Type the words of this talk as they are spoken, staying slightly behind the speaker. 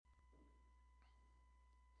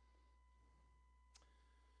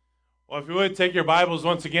Well, if you would take your Bibles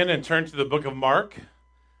once again and turn to the book of Mark.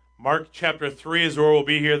 Mark chapter 3 is where we'll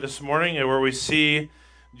be here this morning, and where we see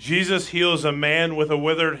Jesus heals a man with a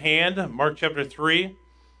withered hand. Mark chapter 3.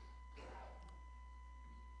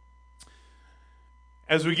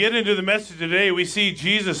 As we get into the message today, we see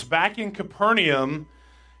Jesus back in Capernaum,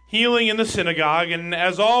 healing in the synagogue, and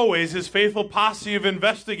as always, his faithful posse of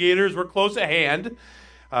investigators were close at hand,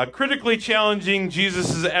 critically challenging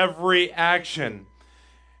Jesus' every action.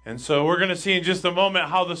 And so we're going to see in just a moment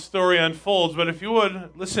how the story unfolds. But if you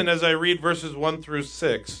would, listen as I read verses 1 through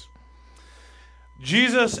 6.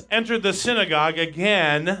 Jesus entered the synagogue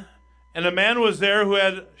again, and a man was there who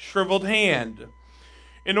had shriveled hand.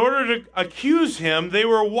 In order to accuse him, they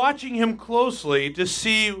were watching him closely to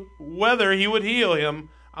see whether he would heal him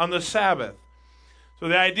on the Sabbath. So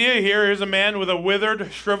the idea here is a man with a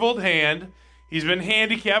withered, shriveled hand. He's been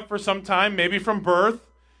handicapped for some time, maybe from birth.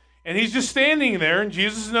 And he's just standing there, and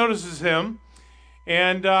Jesus notices him.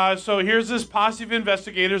 And so here's this posse of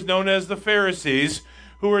investigators known as the Pharisees,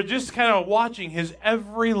 who are just kind of watching his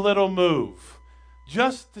every little move,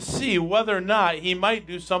 just to see whether or not he might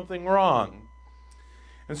do something wrong.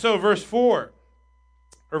 And so verse 3,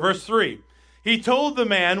 he told the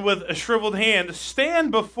man with a shriveled hand,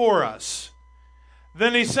 "Stand before us."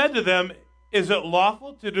 Then he said to them, "Is it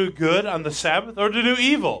lawful to do good on the Sabbath, or to do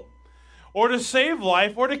evil? Or to save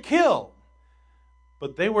life, or to kill?"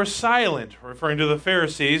 But they were silent, referring to the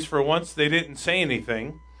Pharisees. For once they didn't say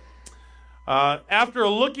anything. After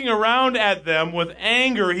looking around at them with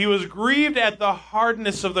anger, he was grieved at the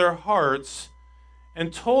hardness of their hearts,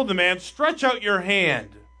 and told the man, "Stretch out your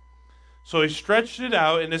hand." So he stretched it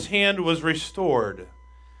out, and his hand was restored.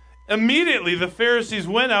 Immediately the Pharisees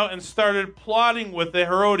went out and started plotting with the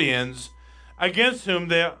Herodians against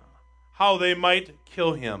how they might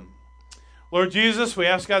kill him. Lord Jesus, we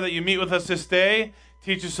ask, God, that you meet with us this day.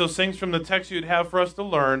 Teach us those things from the text you'd have for us to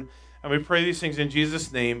learn. And we pray these things in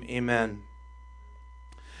Jesus' name. Amen.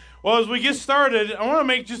 Well, as we get started, I want to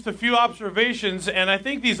make just a few observations. And I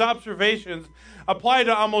think these observations apply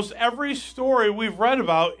to almost every story we've read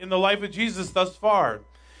about in the life of Jesus thus far.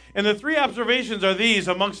 And the three observations are these,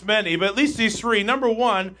 amongst many, but at least these three. Number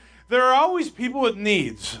one, there are always people with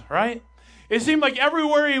needs, right? It seemed like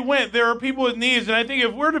everywhere he went, there are people with needs. And I think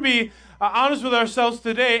if we're to be honest with ourselves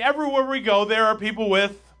today, everywhere we go, there are people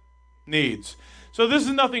with needs. So this is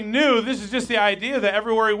nothing new. This is just the idea that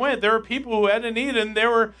everywhere he went, there were people who had a need, and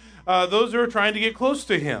there were those who were trying to get close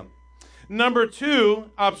to him. Number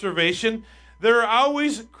two observation, there are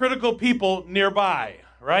always critical people nearby,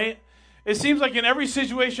 right? It seems like in every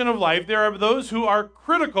situation of life, there are those who are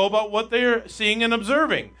critical about what they're seeing and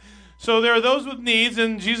observing. So there are those with needs,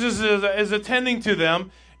 and Jesus is attending to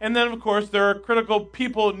them. And then, of course, there are critical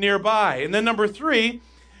people nearby. And then number three,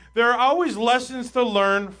 there are always lessons to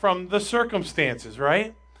learn from the circumstances,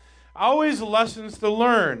 right? Always lessons to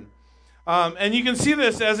learn. And you can see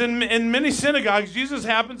this as in many synagogues, Jesus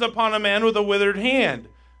happens upon a man with a withered hand.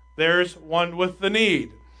 There's one with the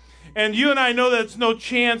need. And you and I know that it's no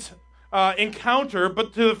chance encounter,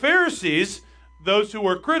 but to the Pharisees, those who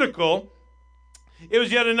were critical, it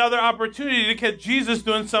was yet another opportunity to catch Jesus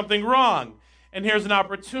doing something wrong. And here's an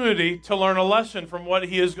opportunity to learn a lesson from what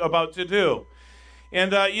he is about to do.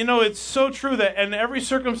 And, it's so true that in every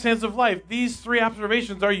circumstance of life, these three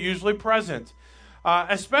observations are usually present.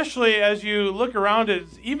 Especially as you look around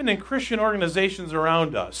it, even in Christian organizations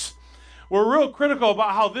around us. We're real critical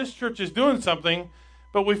about how this church is doing something,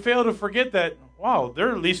 but we fail to forget that, wow,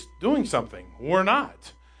 they're at least doing something. We're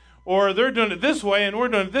not. Or they're doing it this way and we're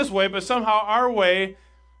doing it this way, but somehow our way,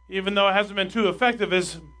 even though it hasn't been too effective,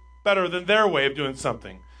 is better than their way of doing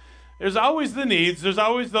something. There's always the needs. There's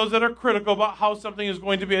always those that are critical about how something is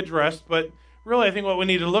going to be addressed. But really, I think what we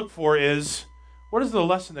need to look for is, what is the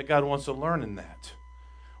lesson that God wants to learn in that?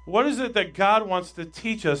 What is it that God wants to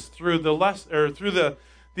teach us through the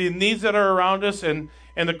needs that are around us and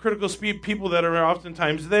the critical people that are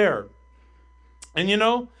oftentimes there? And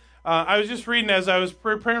I was just reading as I was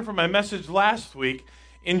preparing for my message last week,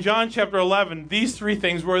 in John chapter 11, these three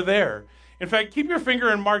things were there. In fact, keep your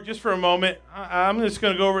finger in Mark just for a moment. I'm just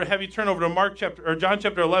going to have you turn over to John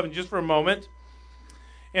chapter 11 just for a moment.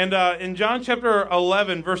 And in John chapter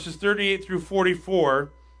 11, verses 38 through 44,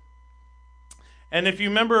 and if you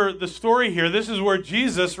remember the story here, this is where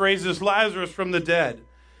Jesus raises Lazarus from the dead.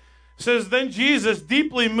 It says, "Then Jesus,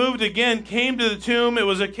 deeply moved again, came to the tomb. It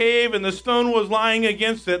was a cave, and the stone was lying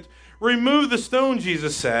against it. 'Remove the stone,'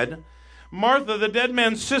 Jesus said. Martha, the dead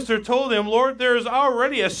man's sister, told him, 'Lord, there is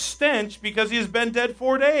already a stench because he has been dead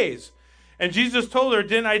 4 days.' And Jesus told her,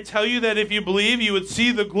 'Didn't I tell you that if you believe, you would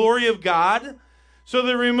see the glory of God?' So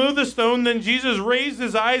they removed the stone. Then Jesus raised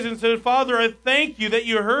his eyes and said, Father, I thank you that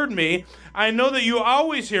you heard me. I know that you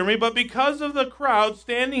always hear me, but because of the crowd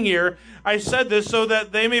standing here, I said this so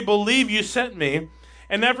that they may believe you sent me.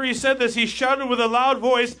 And after he said this, he shouted with a loud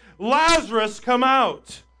voice, Lazarus, come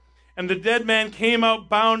out. And the dead man came out,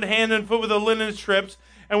 bound hand and foot with the linen strips,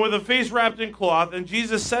 and with a face wrapped in cloth. And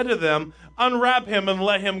Jesus said to them, unwrap him and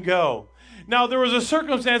let him go. Now there was a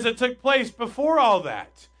circumstance that took place before all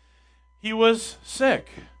that. He was sick.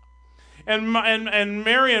 And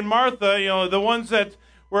Mary and Martha, the ones that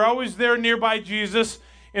were always there nearby Jesus.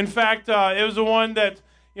 In fact, it was the one that,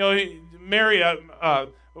 Mary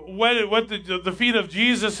wet the feet of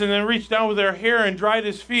Jesus and then reached down with her hair and dried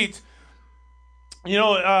his feet.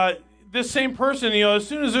 This same person, as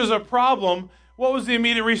soon as there's a problem, what was the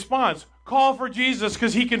immediate response? Call for Jesus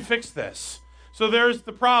because he can fix this. So there's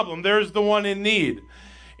the problem. There's the one in need.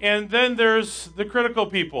 And then there's the critical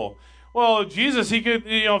people. Well, Jesus, he could,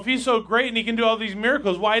 if he's so great and he can do all these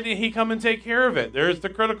miracles, why didn't he come and take care of it? There's the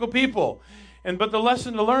critical people. But the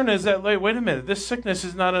lesson to learn is that, wait a minute, this sickness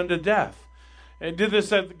is not unto death. It did this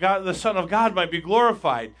that God, the Son of God might be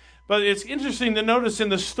glorified. But it's interesting to notice in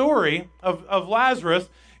the story of Lazarus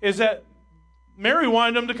is that Mary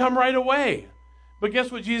wanted him to come right away. But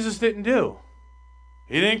guess what Jesus didn't do?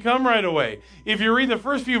 He didn't come right away. If you read the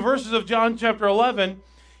first few verses of John chapter 11,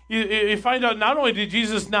 you find out not only did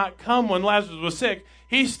Jesus not come when Lazarus was sick,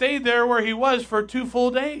 he stayed there where he was for 2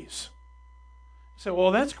 full days. You say,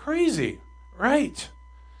 well, that's crazy. Right.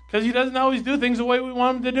 Because he doesn't always do things the way we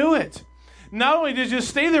want him to do it. Not only did he just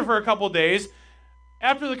stay there for a couple days,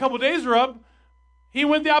 after the couple days were up, he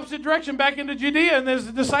went the opposite direction back into Judea, and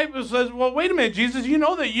his disciples says, well, wait a minute, Jesus, you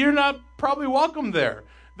know that you're not probably welcome there.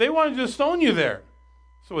 They wanted to stone you there.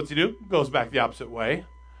 So what's he do? Goes back the opposite way.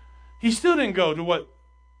 He still didn't go to what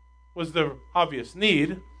was the obvious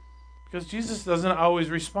need, because Jesus doesn't always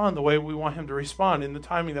respond the way we want him to respond in the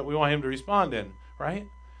timing that we want him to respond in, right?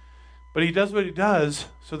 But he does what he does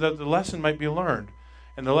so that the lesson might be learned.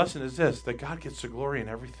 And the lesson is this, that God gets the glory in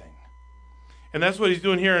everything. And that's what he's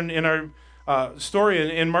doing here in our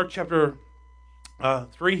story in Mark chapter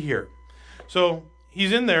 3 here. So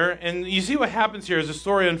he's in there, and you see what happens here as the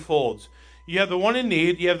story unfolds. You have the one in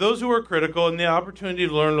need, you have those who are critical, and the opportunity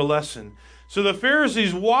to learn the lesson. So the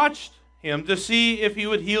Pharisees watched him to see if he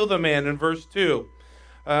would heal the man in verse 2.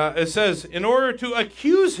 It says, in order to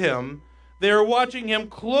accuse him, they were watching him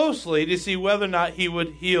closely to see whether or not he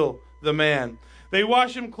would heal the man. They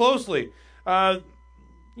watched him closely. Though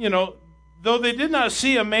they did not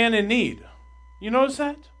see a man in need. You notice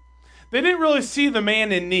that? They didn't really see the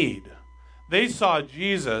man in need. They saw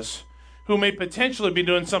Jesus, who may potentially be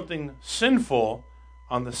doing something sinful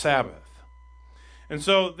on the Sabbath. And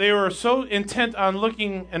so they were so intent on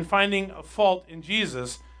looking and finding a fault in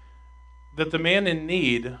Jesus that the man in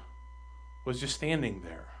need was just standing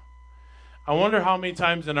there. I wonder how many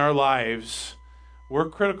times in our lives we're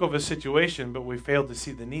critical of a situation, but we fail to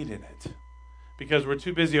see the need in it because we're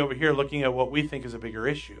too busy over here looking at what we think is a bigger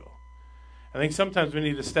issue. I think sometimes we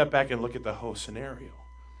need to step back and look at the whole scenario.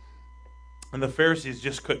 And the Pharisees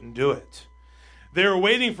just couldn't do it. They were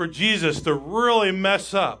waiting for Jesus to really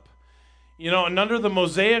mess up. And under the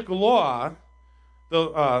Mosaic law,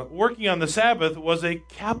 the working on the Sabbath was a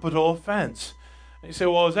capital offense. And you say,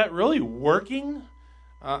 well, is that really working?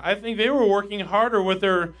 I think they were working harder with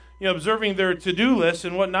their, observing their to-do lists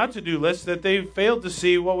and what not to-do lists, that they failed to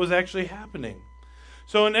see what was actually happening.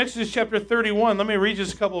 So in Exodus chapter 31, let me read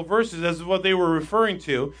just a couple of verses as what they were referring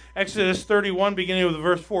to. Exodus 31, beginning with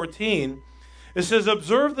verse 14. It says,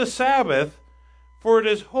 observe the Sabbath, for it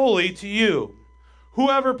is holy to you.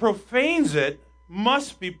 Whoever profanes it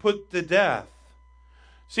must be put to death.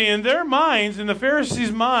 See, in their minds, in the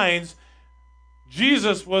Pharisees' minds,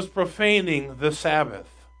 Jesus was profaning the Sabbath.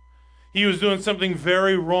 He was doing something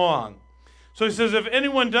very wrong. So he says, if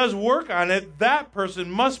anyone does work on it, that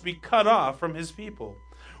person must be cut off from his people.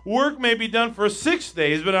 Work may be done for 6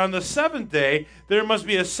 days, but on the 7th day, there must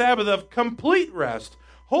be a Sabbath of complete rest,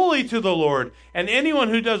 holy to the Lord. And anyone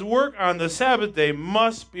who does work on the Sabbath day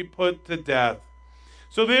must be put to death.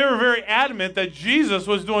 So they were very adamant that Jesus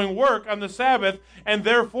was doing work on the Sabbath, and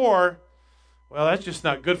therefore, well, that's just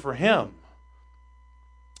not good for him.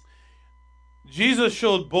 Jesus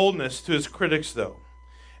showed boldness to his critics, though.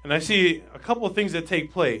 And I see a couple of things that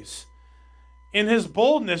take place. In his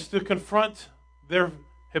boldness to confront their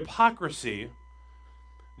hypocrisy,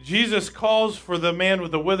 Jesus calls for the man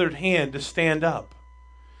with the withered hand to stand up.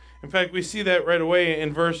 In fact, we see that right away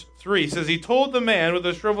in verse 3. He says, he told the man with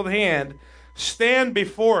the shriveled hand, stand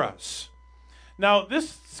before us. Now,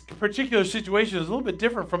 this particular situation is a little bit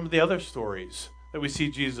different from the other stories that we see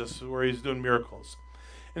Jesus where he's doing miracles.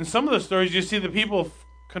 In some of the stories, you see the people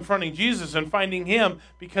confronting Jesus and finding him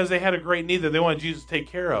because they had a great need that they wanted Jesus to take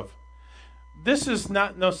care of. This is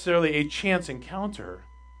not necessarily a chance encounter,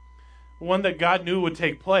 one that God knew would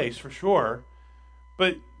take place for sure,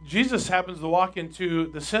 but Jesus happens to walk into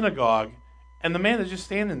the synagogue and the man is just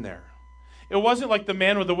standing there. It wasn't like the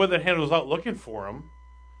man with the withered hand was out looking for him.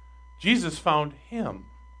 Jesus found him.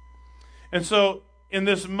 And so in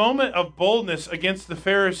this moment of boldness against the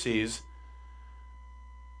Pharisees,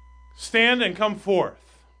 stand and come forth.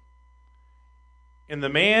 And the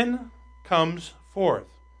man comes forth.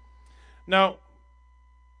 Now,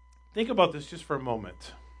 think about this just for a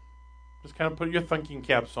moment. Just kind of put your thinking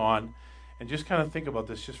caps on and just kind of think about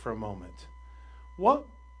this just for a moment. What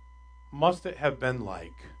must it have been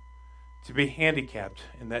like to be handicapped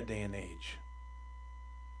in that day and age?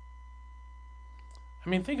 I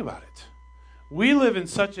mean, think about it. We live in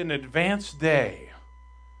such an advanced day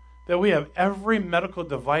that we have every medical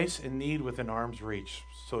device and need within arm's reach,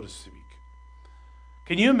 so to speak.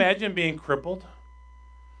 Can you imagine being crippled,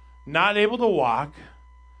 not able to walk,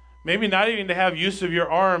 maybe not even to have use of your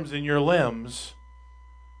arms and your limbs,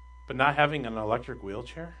 but not having an electric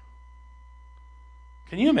wheelchair?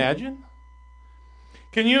 Can you imagine?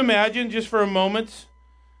 Can you imagine just for a moment,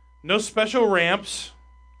 no special ramps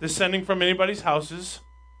descending from anybody's houses?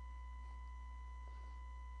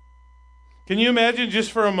 Can you imagine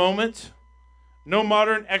just for a moment, no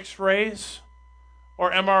modern x-rays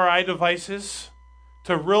or MRI devices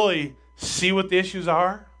to really see what the issues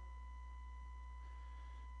are?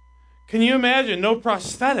 Can you imagine no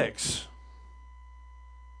prosthetics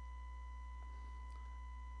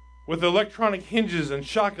with electronic hinges and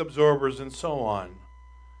shock absorbers and so on?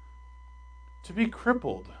 To be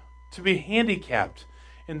crippled, to be handicapped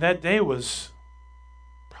in that day was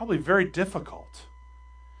probably very difficult.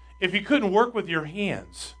 If you couldn't work with your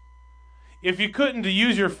hands, if you couldn't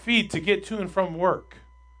use your feet to get to and from work,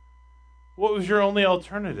 what was your only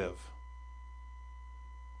alternative?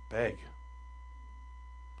 Beg.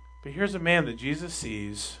 But here's a man that Jesus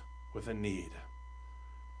sees with a need.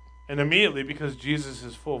 And immediately, because Jesus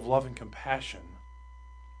is full of love and compassion,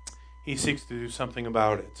 he seeks to do something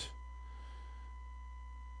about it.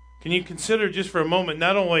 Can you consider just for a moment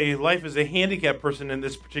not only life as a handicapped person in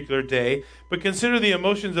this particular day, but consider the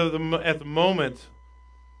emotions of at the moment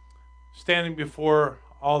standing before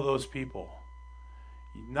all those people.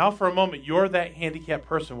 Now for a moment, you're that handicapped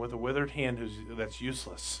person with a withered hand that's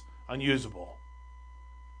useless, unusable.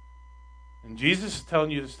 And Jesus is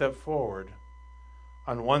telling you to step forward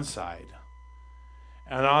on one side.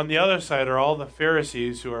 And on the other side are all the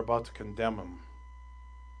Pharisees who are about to condemn him.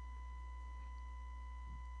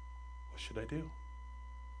 What should I do?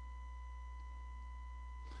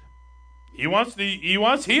 He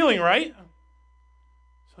wants healing, right?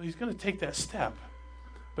 So he's going to take that step.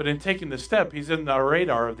 But in taking the step, he's in the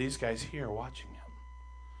radar of these guys here watching him.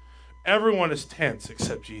 Everyone is tense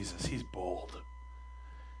except Jesus. He's bold.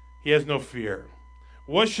 He has no fear.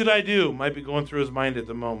 What should I do? Might be going through his mind at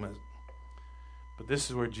the moment. But this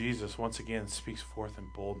is where Jesus once again speaks forth in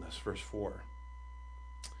boldness. Verse 4.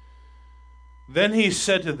 Then he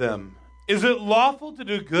said to them, "Is it lawful to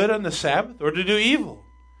do good on the Sabbath or to do evil?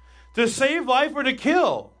 To save life or to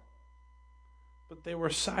kill?" But they were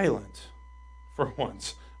silent for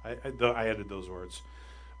once. I added those words.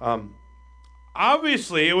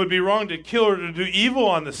 Obviously, it would be wrong to kill or to do evil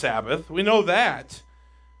on the Sabbath. We know that.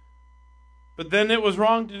 But then it was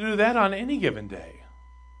wrong to do that on any given day.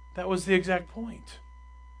 That was the exact point.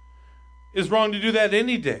 It's wrong to do that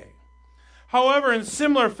any day. However, in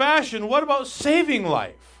similar fashion, what about saving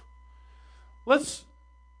life? Let's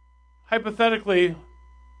hypothetically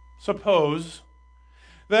suppose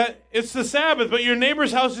that it's the Sabbath, but your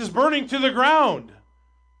neighbor's house is burning to the ground.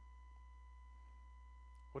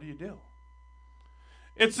 What do?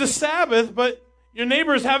 It's the Sabbath, but your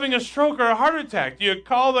neighbor is having a stroke or a heart attack. Do you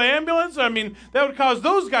call the ambulance? I mean, that would cause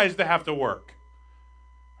those guys to have to work.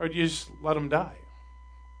 Or do you just let them die?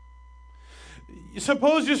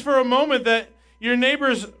 Suppose just for a moment that your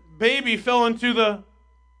neighbor's baby fell into the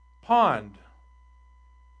pond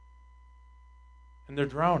and they're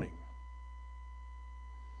drowning.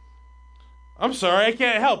 I'm sorry, I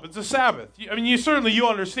can't help. It's a Sabbath. I mean, you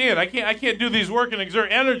understand. I can't do these work and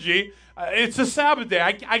exert energy. It's a Sabbath day.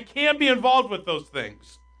 I can't be involved with those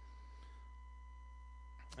things.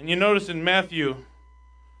 And you notice in Matthew,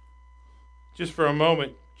 just for a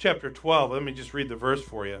moment, chapter 12. Let me just read the verse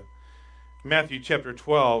for you. Matthew chapter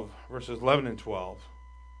 12, verses 11 and 12.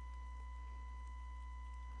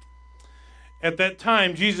 At that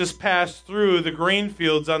time, Jesus passed through the grain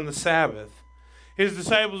fields on the Sabbath. his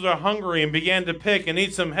disciples are hungry and began to pick and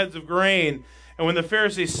eat some heads of grain. And when the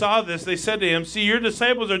Pharisees saw this, they said to him, see, your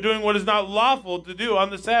disciples are doing what is not lawful to do on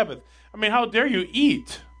the Sabbath. I mean, how dare you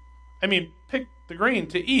eat? I mean, pick the grain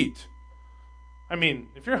to eat. I mean,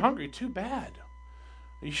 if you're hungry, too bad.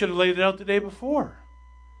 You should have laid it out the day before.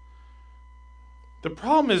 The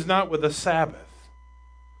problem is not with the Sabbath,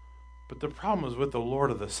 but the problem is with the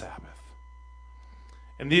Lord of the Sabbath.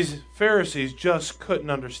 And these Pharisees just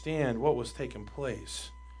couldn't understand what was taking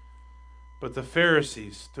place. But the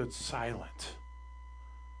Pharisees stood silent.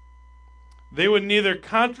 They would neither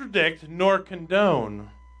contradict nor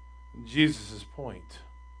condone Jesus' point.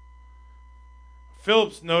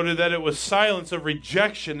 Phillips noted that it was silence of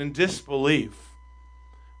rejection and disbelief.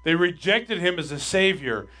 They rejected him as a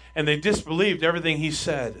Savior, and they disbelieved everything he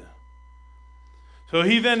said. So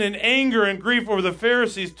he then, in anger and grief over the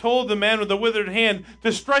Pharisees, told the man with the withered hand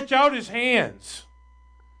to stretch out his hands.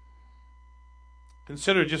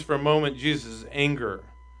 Consider just for a moment Jesus' anger.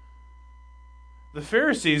 The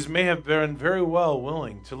Pharisees may have been very well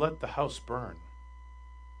willing to let the house burn.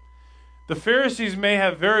 The Pharisees may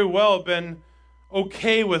have very well been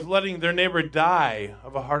okay with letting their neighbor die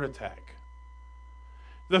of a heart attack.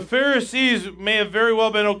 The Pharisees may have very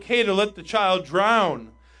well been okay to let the child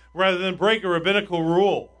drown rather than break a rabbinical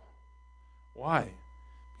rule. Why?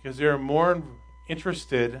 Because they are more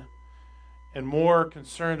interested and more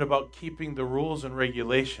concerned about keeping the rules and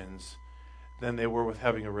regulations than they were with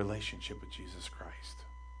having a relationship with Jesus Christ.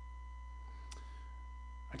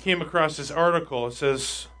 I came across this article. It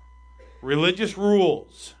says, religious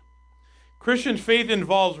rules. Christian faith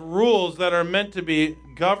involves rules that are meant to be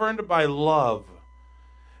governed by love.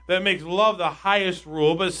 That makes love the highest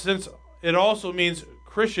rule, but since it also means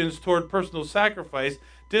Christians toward personal sacrifice,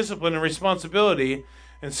 discipline, and responsibility,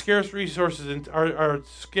 and scarce resources are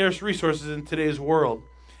scarce resources in today's world.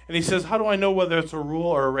 And he says, how do I know whether it's a rule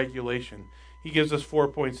or a regulation? He gives us 4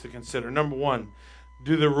 points to consider. Number one,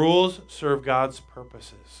 do the rules serve God's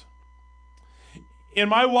purposes? In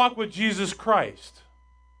my walk with Jesus Christ,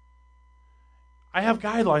 I have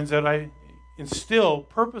guidelines that I instill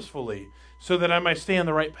purposefully so that I might stay on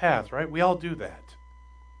the right path, right? We all do that.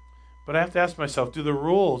 But I have to ask myself, do the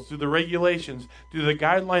rules, do the regulations, do the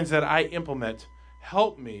guidelines that I implement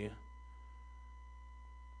help me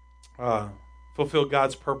fulfill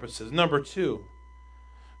God's purposes? Number two,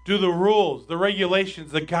 do the rules, the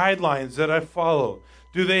regulations, the guidelines that I follow,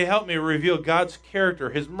 do they help me reveal God's character,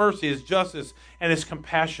 His mercy, His justice, and His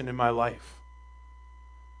compassion in my life?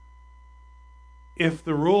 If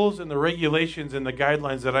the rules and the regulations and the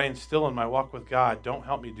guidelines that I instill in my walk with God don't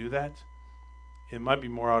help me do that, it might be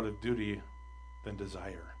more out of duty than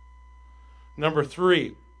desire. Number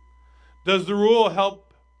three, does the rule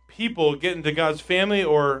help people get into God's family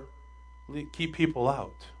or keep people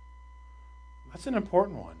out? That's an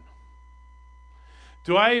important one.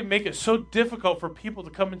 Do I make it so difficult for people to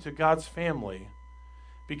come into God's family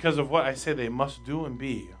because of what I say they must do and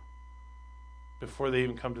be before they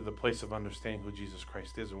even come to the place of understanding who Jesus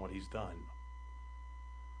Christ is and what He's done?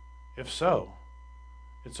 If so,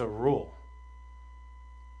 it's a rule.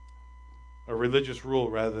 A religious rule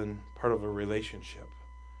rather than part of a relationship.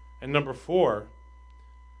 And number four,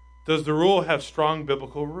 does the rule have strong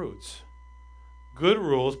biblical roots? Good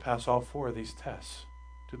rules pass all four of these tests.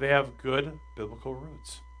 Do they have good biblical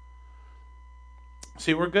roots?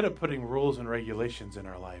 See, we're good at putting rules and regulations in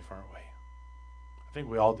our life, aren't we? I think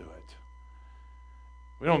we all do it.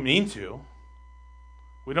 We don't mean to.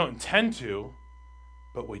 We don't intend to,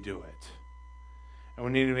 but we do it. And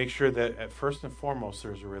we need to make sure that at first and foremost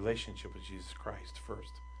there's a relationship with Jesus Christ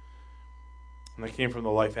first. And that came from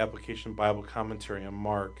the Life Application Bible Commentary on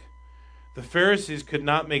Mark. The Pharisees could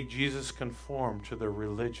not make Jesus conform to their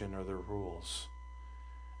religion or their rules.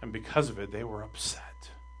 And because of it, they were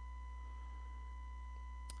upset.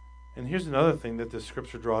 And here's another thing that the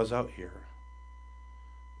scripture draws out here.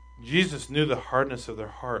 Jesus knew the hardness of their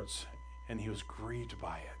hearts, and He was grieved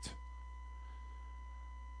by it.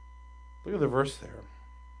 Look at the verse there.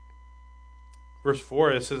 Verse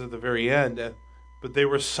 4, it says at the very end, but they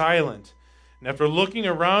were silent. And after looking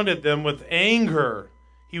around at them with anger,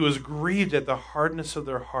 He was grieved at the hardness of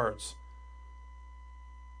their hearts.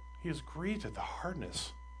 He was grieved at the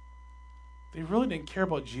hardness. They really didn't care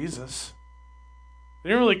about Jesus. They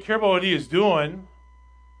didn't really care about what He was doing.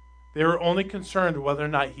 They were only concerned whether or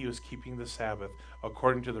not He was keeping the Sabbath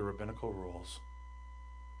according to the rabbinical rules.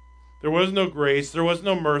 There was no grace, there was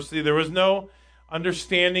no mercy, there was no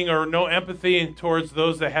understanding or no empathy towards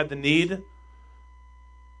those that had the need.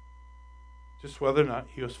 Just whether or not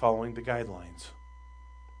He was following the guidelines.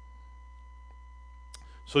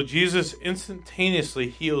 So Jesus instantaneously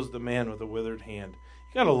heals the man with a withered hand.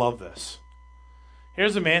 You got to love this.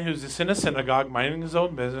 Here's a man who's just in a synagogue, minding his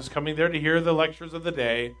own business, coming there to hear the lectures of the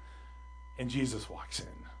day, and Jesus walks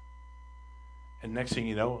in. And next thing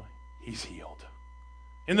you know, he's healed.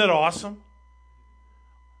 Isn't that awesome?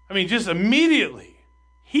 I mean, just immediately,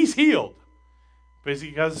 he's healed.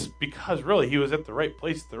 Because really, he was at the right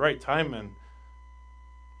place at the right time, and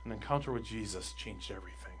an encounter with Jesus changed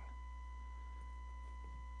everything.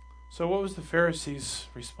 So what was the Pharisees'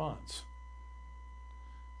 response?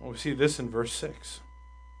 Well, we see this in verse 6.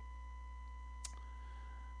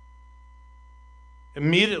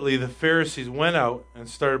 Immediately the Pharisees went out and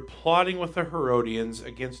started plotting with the Herodians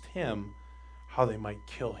against him, how they might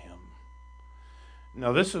kill him.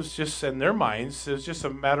 Now this was just, in their minds, it was just a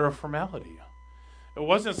matter of formality. It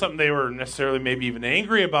wasn't something they were necessarily maybe even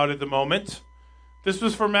angry about at the moment. This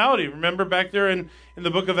was formality. Remember back there in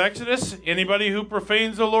the book of Exodus, anybody who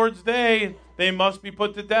profanes the Lord's day, they must be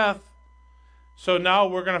put to death. So now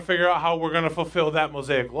we're going to figure out how we're going to fulfill that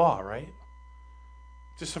Mosaic law, right?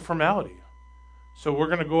 Just a formality. So we're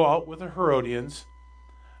going to go out with the Herodians.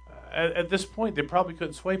 At this point, they probably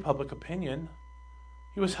couldn't sway public opinion.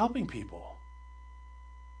 He was helping people.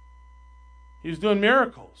 He was doing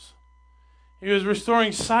miracles. He was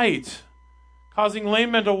restoring sight, causing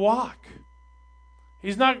lame men to walk.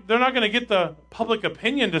 They're not going to get the public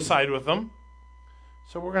opinion to side with them.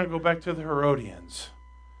 So we're going to go back to the Herodians.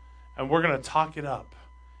 And we're going to talk it up.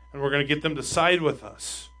 And we're going to get them to side with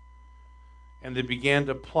us. And they began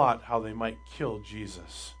to plot how they might kill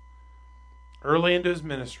Jesus. Early into his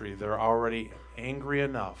ministry, they're already angry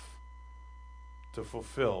enough to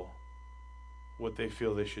fulfill what they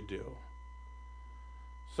feel they should do.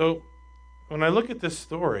 So, when I look at this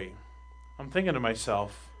story, I'm thinking to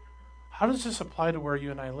myself, how does this apply to where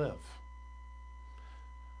you and I live?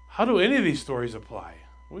 How do any of these stories apply?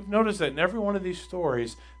 We've noticed that in every one of these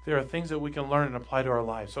stories, there are things that we can learn and apply to our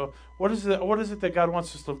lives. So what is it that God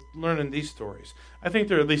wants us to learn in these stories? I think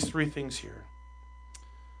there are at least three things here.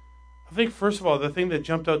 I think, first of all, the thing that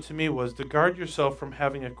jumped out to me was to guard yourself from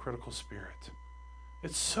having a critical spirit.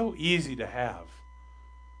 It's so easy to have.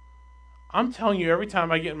 I'm telling you, every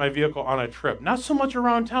time I get in my vehicle on a trip, not so much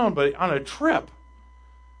around town, but on a trip,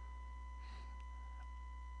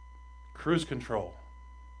 cruise control.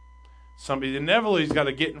 Somebody inevitably's got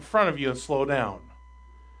to get in front of you and slow down.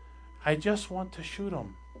 I just want to shoot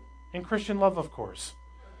them. In Christian love, of course.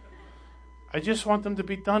 I just want them to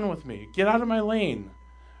be done with me. Get out of my lane.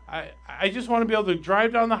 I just want to be able to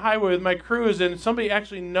drive down the highway with my cruise and somebody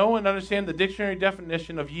actually know and understand the dictionary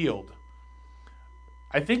definition of yield.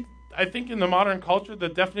 I think in the modern culture, the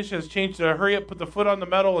definition has changed to hurry up, put the foot on the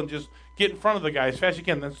metal, and just get in front of the guy as fast as you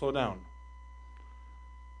can, then slow down.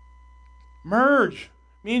 Merge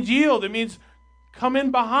means yield. It means come in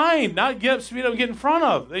behind, not get up, speed up, and get in front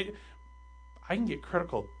of. I can get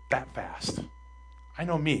critical that fast. I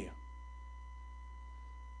know me.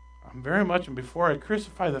 I'm very much, and before I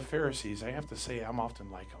crucify the Pharisees, I have to say I'm often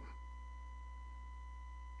like them.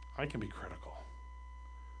 I can be critical.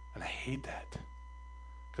 And I hate that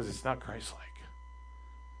because it's not Christ-like.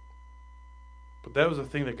 But that was the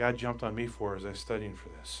thing that God jumped on me for as I was studying for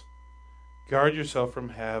this. Guard yourself from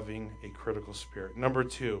having a critical spirit. Number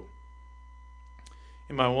 2,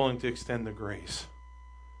 am I willing to extend the grace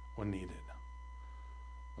when needed?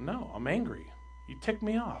 Well, no, I'm angry. You ticked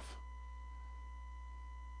me off.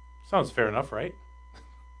 Sounds fair enough, right?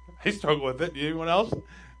 I struggle with it. Anyone else?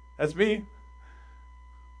 That's me.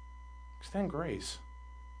 Extend grace.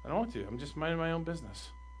 I don't want to. I'm just minding my own business.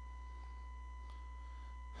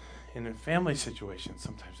 And in family situations,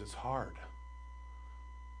 sometimes it's hard.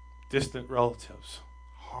 Distant relatives,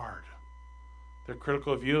 hard. They're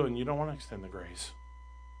critical of you and you don't want to extend the grace.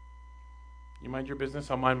 You mind your business,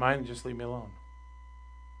 I'll mind mine, and just leave me alone.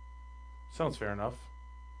 Sounds fair enough.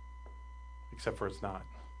 Except for it's not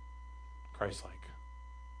Christ-like.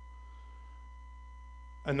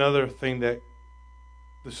 Another thing that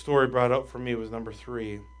the story brought up for me was number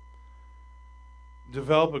 3.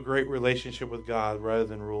 Develop a great relationship with God rather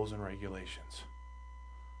than rules and regulations.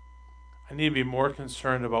 I need to be more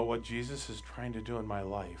concerned about what Jesus is trying to do in my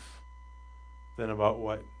life than about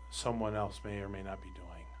what someone else may or may not be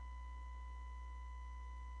doing.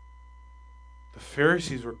 The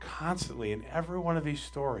Pharisees were constantly, in every one of these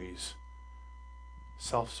stories,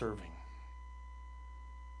 self-serving.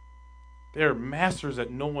 They are masters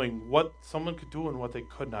at knowing what someone could do and what they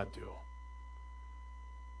could not do.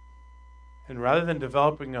 And rather than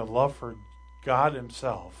developing a love for God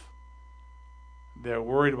himself, they're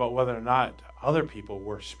worried about whether or not other people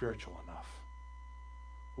were spiritual enough,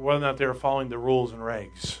 whether or not they were following the rules and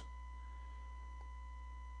regs.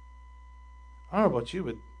 I don't know about you,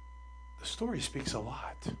 but the story speaks a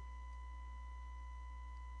lot.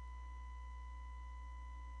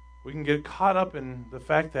 We can get caught up in the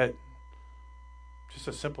fact that just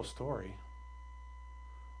a simple story.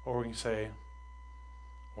 Or we can say,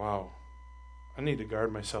 wow, I need to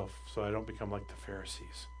guard myself so I don't become like the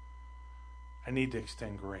Pharisees. I need to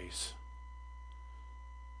extend grace.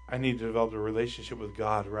 I need to develop a relationship with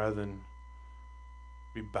God rather than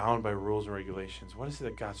be bound by rules and regulations. What is it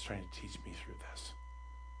that God's trying to teach me through this?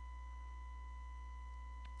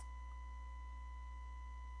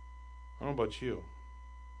 I don't know about you,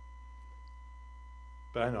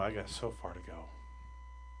 but I know I got so far to go.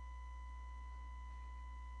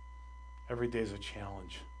 Every day is a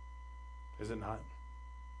challenge, is it not?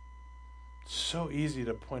 It's so easy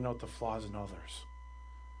to point out the flaws in others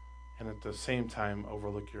and at the same time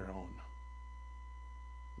overlook your own.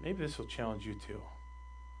 Maybe this will challenge you too.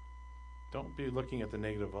 Don't be looking at the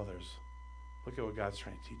negative of others. Look at what God's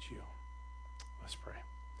trying to teach you. Let's pray.